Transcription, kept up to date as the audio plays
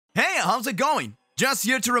how's it going? Just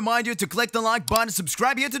here to remind you to click the like button,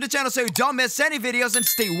 subscribe here to the channel so you don't miss any videos and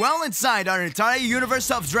stay well inside our entire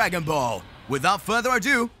universe of Dragon Ball. Without further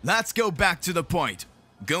ado, let's go back to the point.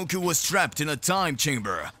 Goku was trapped in a time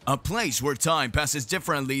chamber, a place where time passes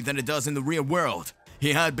differently than it does in the real world.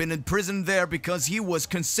 He had been imprisoned there because he was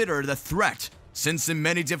considered a threat, since in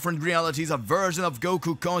many different realities a version of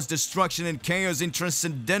Goku caused destruction and chaos in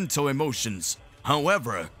transcendental emotions.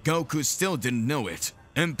 However, Goku still didn't know it.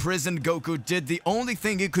 Imprisoned Goku did the only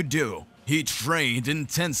thing he could do. He trained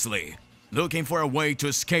intensely, looking for a way to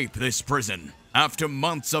escape this prison. After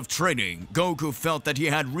months of training, Goku felt that he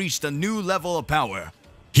had reached a new level of power.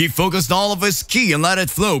 He focused all of his ki and let it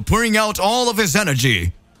flow, pouring out all of his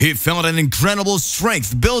energy. He felt an incredible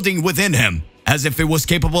strength building within him, as if it was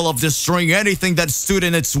capable of destroying anything that stood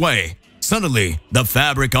in its way. Suddenly, the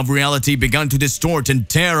fabric of reality began to distort and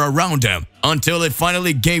tear around him, until it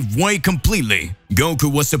finally gave way completely.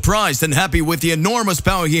 Goku was surprised and happy with the enormous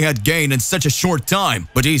power he had gained in such a short time,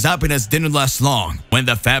 but his happiness didn't last long. When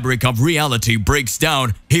the fabric of reality breaks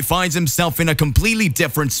down, he finds himself in a completely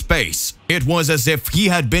different space. It was as if he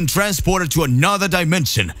had been transported to another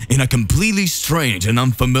dimension in a completely strange and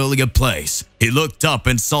unfamiliar place. He looked up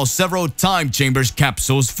and saw several time chambers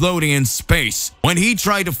capsules floating in space. When he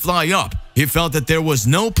tried to fly up, he felt that there was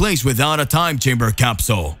no place without a time chamber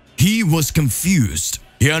capsule. He was confused.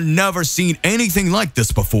 He had never seen anything like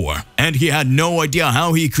this before, and he had no idea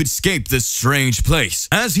how he could escape this strange place.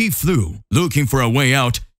 As he flew, looking for a way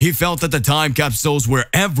out, he felt that the time capsules were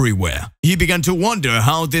everywhere. He began to wonder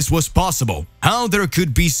how this was possible, how there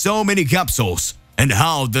could be so many capsules, and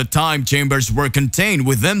how the time chambers were contained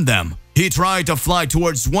within them. He tried to fly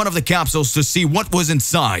towards one of the capsules to see what was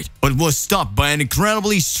inside, but was stopped by an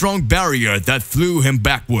incredibly strong barrier that flew him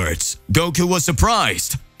backwards. Goku was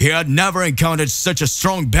surprised. He had never encountered such a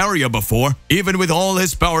strong barrier before. Even with all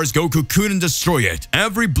his powers, Goku couldn't destroy it.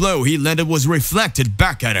 Every blow he landed was reflected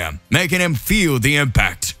back at him, making him feel the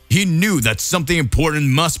impact. He knew that something important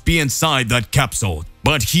must be inside that capsule,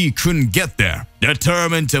 but he couldn't get there.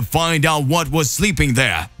 Determined to find out what was sleeping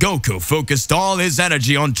there, Goku focused all his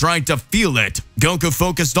energy on trying to feel it. Goku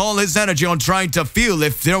focused all his energy on trying to feel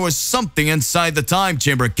if there was something inside the time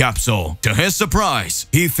chamber capsule. To his surprise,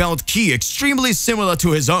 he felt ki extremely similar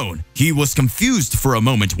to his own. He was confused for a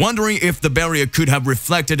moment, wondering if the barrier could have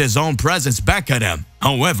reflected his own presence back at him.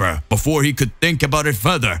 However, before he could think about it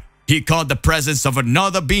further, he caught the presence of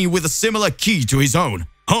another being with a similar ki to his own,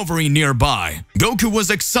 hovering nearby. Goku was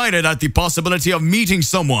excited at the possibility of meeting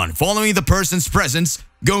someone. Following the person's presence,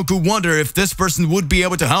 Goku wondered if this person would be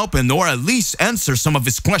able to help him or at least answer some of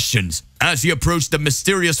his questions. As he approached the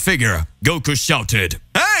mysterious figure, Goku shouted,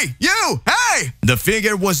 "Hey, you! Hey!" The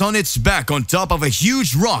figure was on its back on top of a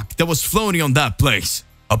huge rock that was floating on that place.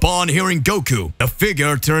 Upon hearing Goku, the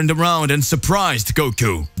figure turned around and surprised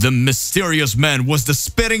Goku. The mysterious man was the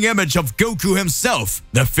spitting image of Goku himself.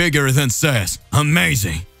 The figure then says,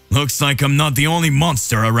 "Amazing. Looks like I'm not the only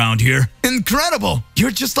monster around here." "Incredible!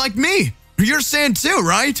 You're just like me. You're Saiyan too,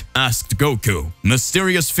 right?" asked Goku.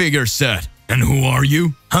 Mysterious figure said, "And who are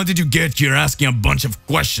you? How did you get here asking a bunch of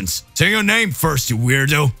questions? Say your name first, you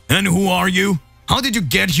weirdo. And who are you? How did you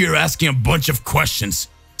get here asking a bunch of questions?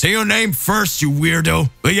 Say your name first, you weirdo."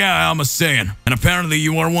 "But yeah, I'm a Saiyan, and apparently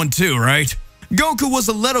you are one too, right?" Goku was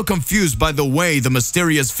a little confused by the way the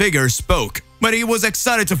mysterious figure spoke, but he was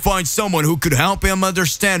excited to find someone who could help him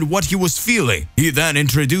understand what he was feeling. He then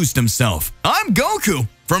introduced himself. "I'm Goku,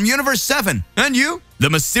 from Universe 7. And you?" The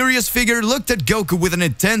mysterious figure looked at Goku with an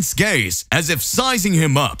intense gaze, as if sizing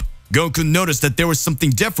him up. Goku noticed that there was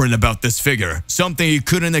something different about this figure, something he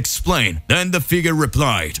couldn't explain. Then the figure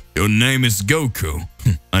replied, "Your name is Goku.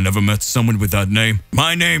 I never met someone with that name.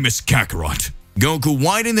 My name is Kakarot." Goku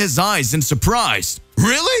widened his eyes in surprise.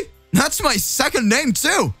 "Really? That's my second name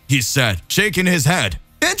too," he said, shaking his head.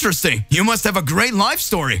 "Interesting. You must have a great life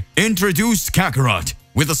story," introduced Kakarot,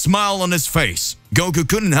 with a smile on his face. Goku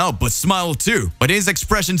couldn't help but smile too, but his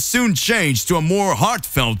expression soon changed to a more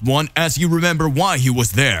heartfelt one as he remembered why he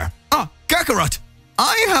was there. "Ah, Kakarot,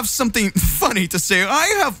 I have something funny to say. I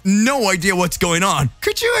have no idea what's going on.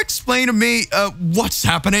 Could you explain to me, what's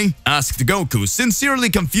happening?" asked Goku, sincerely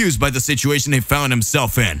confused by the situation he found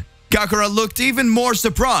himself in. Kakarot looked even more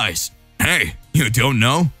surprised. "Hey, you don't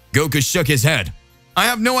know?" Goku shook his head. "I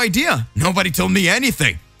have no idea. Nobody told me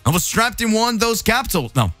anything. I was trapped in one of those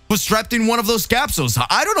capsules.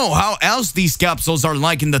 I don't know how else these capsules are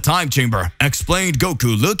like in the time chamber," explained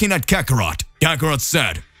Goku, looking at Kakarot. Kakarot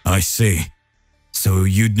said, "I see. So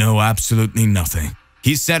you'd know absolutely nothing,"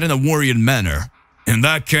 he said in a worried manner. "In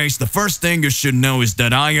that case, the first thing you should know is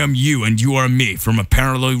that I am you and you are me from a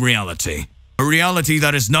parallel reality. A reality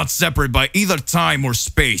that is not separate by either time or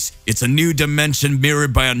space. It's a new dimension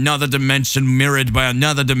mirrored by another dimension, mirrored by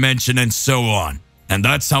another dimension, and so on. And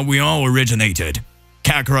that's how we all originated.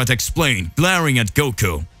 Kakarot explained, glaring at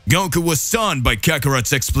Goku. Goku was stunned by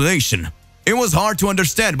Kakarot's explanation. It was hard to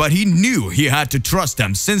understand, but he knew he had to trust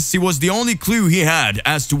him since he was the only clue he had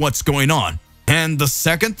as to what's going on. And the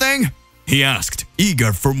second thing? He asked,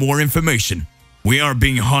 eager for more information. We are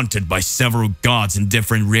being haunted by several gods in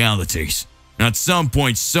different realities. At some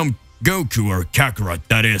point, some Goku or Kakarot,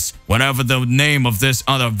 that is, whatever the name of this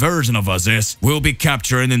other version of us is, will be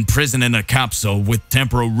captured and imprisoned in a capsule with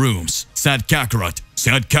temporal rooms, said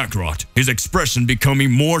Kakarot, his expression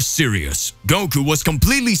becoming more serious. Goku was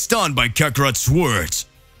completely stunned by Kakarot's words,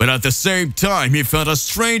 but at the same time, he felt a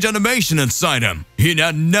strange animation inside him. He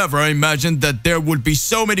had never imagined that there would be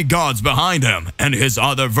so many gods behind him and his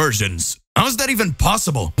other versions. How's that even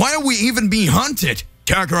possible? Why are we even being hunted?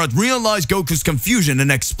 Kakarot realized Goku's confusion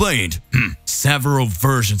and explained, Several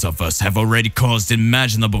versions of us have already caused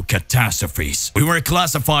imaginable catastrophes. We were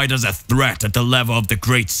classified as a threat at the level of the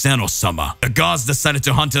Great Senno-sama. The gods decided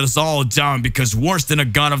to hunt us all down because worse than a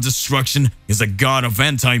god of destruction is a god of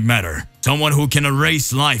antimatter. Someone who can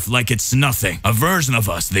erase life like it's nothing. A version of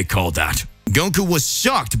us, they call that. Goku was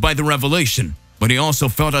shocked by the revelation, but he also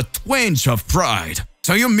felt a twinge of pride.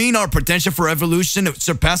 So you mean our potential for evolution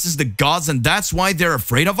surpasses the gods and that's why they're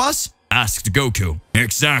afraid of us? Asked Goku.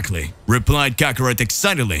 Exactly, replied Kakarot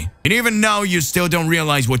excitedly. And even now you still don't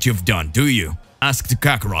realize what you've done, do you? Asked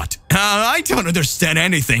Kakarot. I don't understand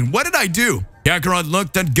anything. What did I do? Kakarot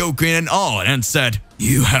looked at Goku in awe and said,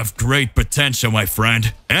 You have great potential, my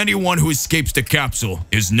friend. Anyone who escapes the capsule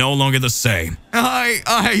is no longer the same.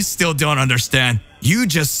 I still don't understand. You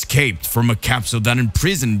just escaped from a capsule that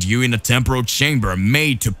imprisoned you in a temporal chamber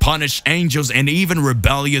made to punish angels and even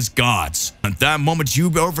rebellious gods. At that moment,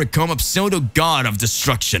 you overcome a pseudo-god of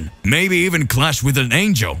destruction, maybe even clash with an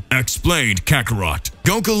angel, explained Kakarot.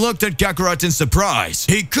 Goku looked at Kakarot in surprise.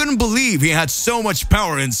 He couldn't believe he had so much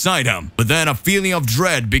power inside him, but then a feeling of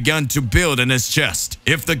dread began to build in his chest.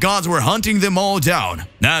 If the gods were hunting them all down,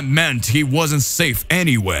 that meant he wasn't safe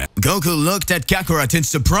anywhere. Goku looked at Kakarot in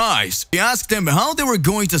surprise. He asked him how they were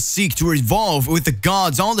going to seek to evolve with the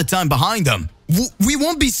gods all the time behind them. We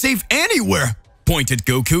won't be safe anywhere, pointed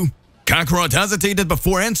Goku. Kakarot hesitated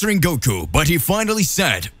before answering Goku, but he finally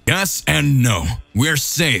said, Yes and no. We're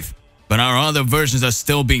safe, but our other versions are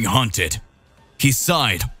still being hunted. He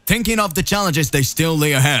sighed, thinking of the challenges they still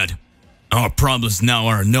lay ahead. Our problems now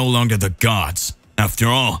are no longer the gods. After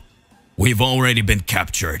all, we've already been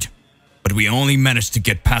captured. But we only managed to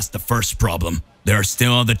get past the first problem. There are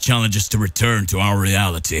still other challenges to return to our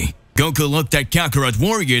reality. Goku looked at Kakarot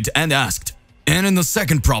worried and asked, And in the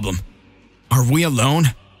second problem, are we alone?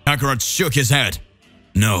 Kakarot shook his head.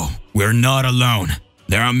 No, we're not alone.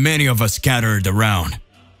 There are many of us scattered around,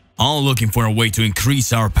 all looking for a way to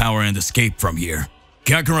increase our power and escape from here.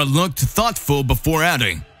 Kakarot looked thoughtful before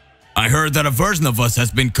adding, I heard that a version of us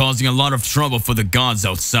has been causing a lot of trouble for the gods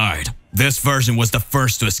outside. This version was the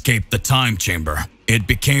first to escape the time chamber. It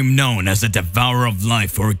became known as the Devourer of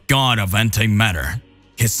Life or God of Antimatter.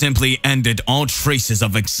 He simply ended all traces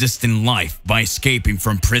of existing life by escaping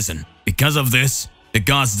from prison. Because of this, the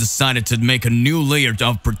gods decided to make a new layer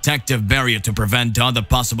of protective barrier to prevent other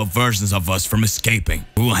possible versions of us from escaping.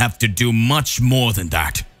 We will have to do much more than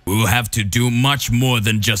that. We will have to do much more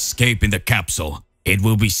than just escaping the capsule. It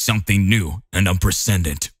will be something new and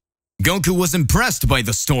unprecedented. Goku was impressed by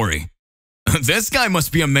the story. This guy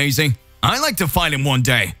must be amazing. I'd like to fight him one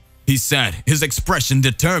day, he said, his expression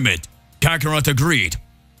determined. Kakarot agreed.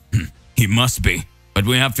 He must be, but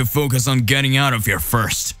we have to focus on getting out of here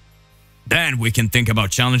first. Then we can think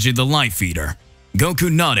about challenging the Life Eater.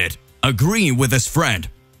 Goku nodded, agreeing with his friend.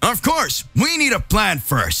 Of course, we need a plan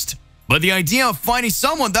first. But the idea of fighting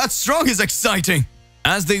someone that strong is exciting.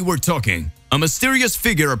 As they were talking, a mysterious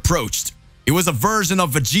figure approached. It was a version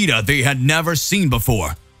of Vegeta they had never seen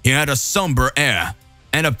before. He had a somber air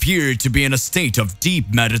and appeared to be in a state of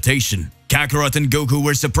deep meditation. Kakarot and Goku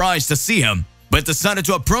were surprised to see him, but decided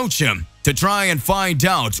to approach him to try and find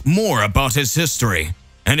out more about his history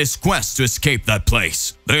and his quest to escape that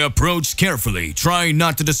place. They approached carefully, trying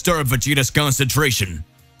not to disturb Vegeta's concentration.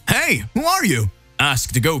 Hey, who are you?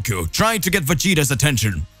 Asked Goku, trying to get Vegeta's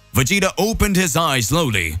attention. Vegeta opened his eyes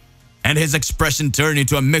slowly, and his expression turned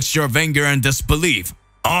into a mixture of anger and disbelief.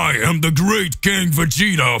 I am the great King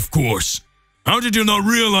Vegeta, of course. How did you not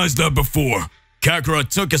realize that before? Kakarot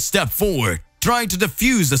took a step forward, trying to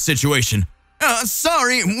defuse the situation.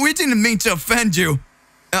 Sorry, we didn't mean to offend you.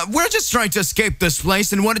 We're just trying to escape this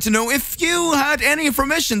place and wanted to know if you had any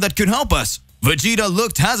information that could help us. Vegeta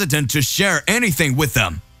looked hesitant to share anything with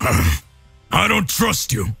them. I don't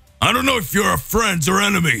trust you. I don't know if you're our friends or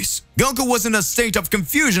enemies. Goku was in a state of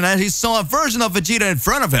confusion as he saw a version of Vegeta in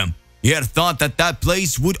front of him. He had thought that that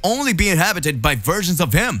place would only be inhabited by versions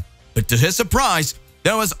of him. But to his surprise,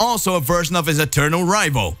 there was also a version of his eternal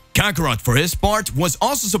rival. Kakarot, for his part, was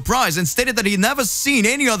also surprised and stated that he had never seen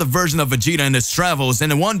any other version of Vegeta in his travels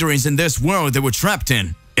and wanderings in this world they were trapped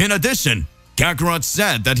in. In addition, Kakarot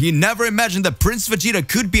said that he never imagined that Prince Vegeta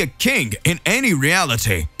could be a king in any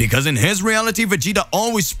reality, because in his reality Vegeta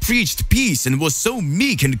always preached peace and was so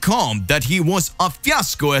meek and calm that he was a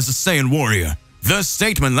fiasco as a Saiyan warrior. This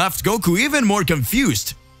statement left Goku even more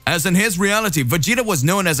confused, as in his reality Vegeta was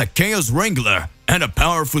known as a Chaos Wrangler and a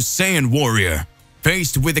powerful Saiyan warrior.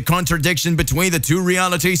 Faced with the contradiction between the two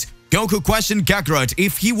realities, Goku questioned Kakarot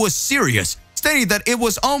if he was serious, stating that it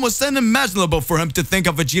was almost unimaginable for him to think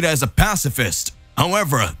of Vegeta as a pacifist.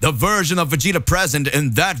 However, the version of Vegeta present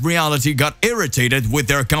in that reality got irritated with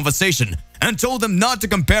their conversation and told them not to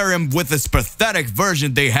compare him with this pathetic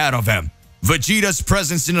version they had of him. Vegeta's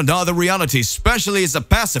presence in another reality, especially as a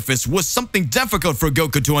pacifist, was something difficult for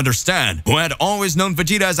Goku to understand, who had always known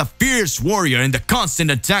Vegeta as a fierce warrior and the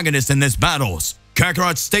constant antagonist in his battles.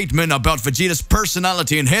 Kakarot's statement about Vegeta's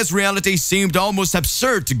personality in his reality seemed almost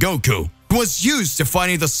absurd to Goku, who was used to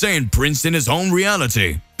fighting the Saiyan Prince in his own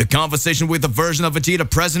reality. The conversation with the version of Vegeta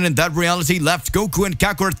present in that reality left Goku and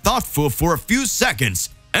Kakarot thoughtful for a few seconds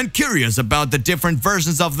and curious about the different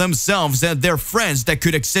versions of themselves and their friends that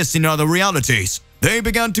could exist in other realities. They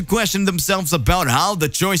began to question themselves about how the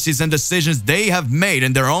choices and decisions they have made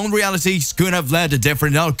in their own realities could have led to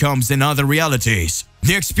different outcomes in other realities.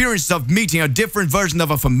 The experience of meeting a different version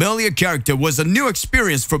of a familiar character was a new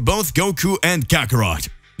experience for both Goku and Kakarot.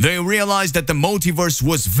 They realized that the multiverse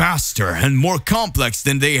was vaster and more complex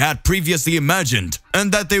than they had previously imagined,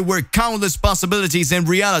 and that there were countless possibilities and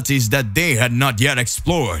realities that they had not yet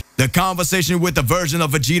explored. The conversation with the version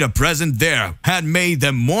of Vegeta present there had made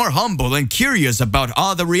them more humble and curious about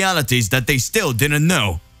other realities that they still didn't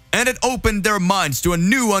know, and it opened their minds to a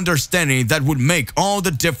new understanding that would make all the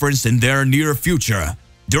difference in their near future.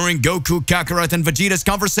 During Goku, Kakarot, and Vegeta's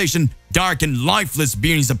conversation, dark and lifeless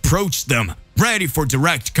beings approached them, ready for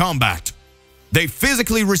direct combat. They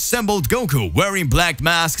physically resembled Goku, wearing black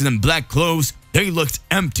masks and black clothes. They looked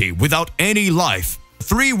empty, without any life. The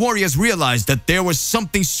three warriors realized that there was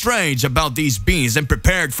something strange about these beings and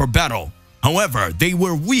prepared for battle. However, they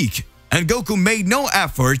were weak, and Goku made no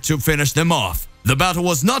effort to finish them off. The battle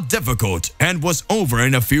was not difficult and was over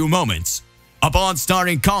in a few moments. Upon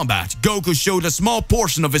starting combat, Goku showed a small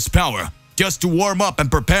portion of his power, just to warm up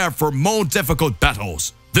and prepare for more difficult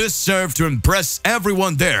battles. This served to impress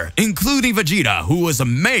everyone there, including Vegeta, who was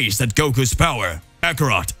amazed at Goku's power.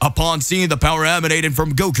 Kakarot, upon seeing the power emanating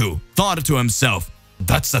from Goku, thought to himself,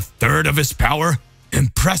 "That's a third of his power?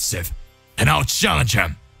 Impressive, and I'll challenge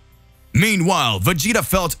him." Meanwhile, Vegeta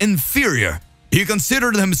felt inferior. He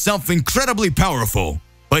considered himself incredibly powerful,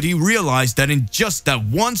 but he realized that in just that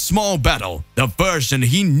one small battle, the version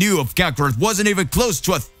he knew of Kakarot wasn't even close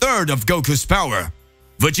to a third of Goku's power.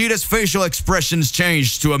 Vegeta's facial expressions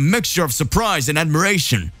changed to a mixture of surprise and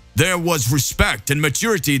admiration. There was respect and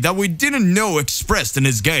maturity that we didn't know expressed in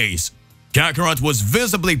his gaze. Kakarot was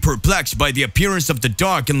visibly perplexed by the appearance of the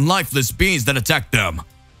dark and lifeless beings that attacked them.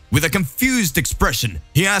 With a confused expression,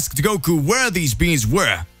 he asked Goku where these beings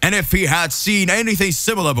were and if he had seen anything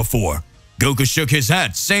similar before. Goku shook his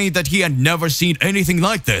head, saying that he had never seen anything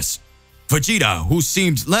like this. Vegeta, who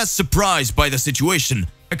seemed less surprised by the situation,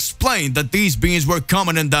 explained that these beings were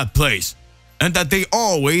common in that place, and that they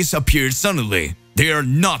always appeared suddenly. They are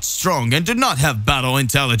not strong and do not have battle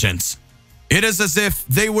intelligence. It is as if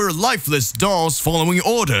they were lifeless dolls following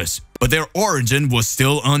orders, but their origin was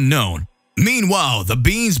still unknown. Meanwhile, the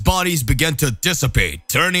beings' bodies began to dissipate,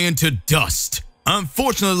 turning into dust.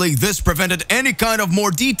 Unfortunately, this prevented any kind of more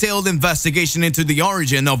detailed investigation into the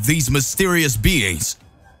origin of these mysterious beings.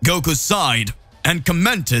 Goku sighed and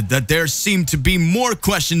commented that there seemed to be more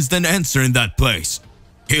questions than answers in that place.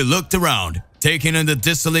 He looked around, taking in the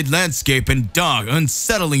desolate landscape and dark,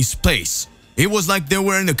 unsettling space. It was like they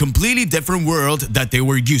were in a completely different world that they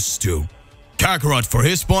were used to. Kakarot, for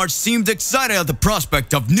his part, seemed excited at the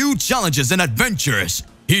prospect of new challenges and adventures.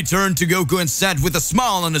 He turned to Goku and said with a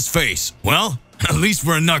smile on his face, "Well, at least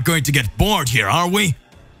we're not going to get bored here, are we?"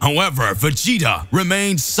 However, Vegeta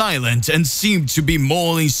remained silent and seemed to be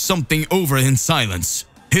mulling something over in silence.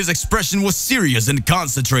 His expression was serious and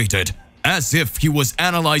concentrated, as if he was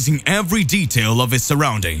analyzing every detail of his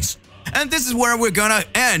surroundings. And this is where we're gonna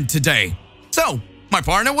end today. So, my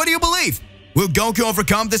partner, what do you believe? Will Goku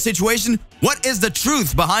overcome this situation? What is the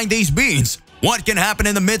truth behind these beings? What can happen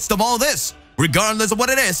in the midst of all this? Regardless of what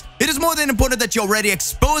it is more than important that you already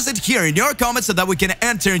expose it here in your comments so that we can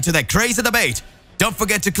enter into that crazy debate. Don't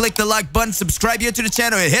forget to click the like button, subscribe here to the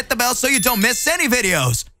channel, and hit the bell so you don't miss any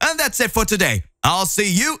videos. And that's it for today. I'll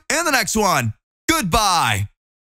see you in the next one. Goodbye.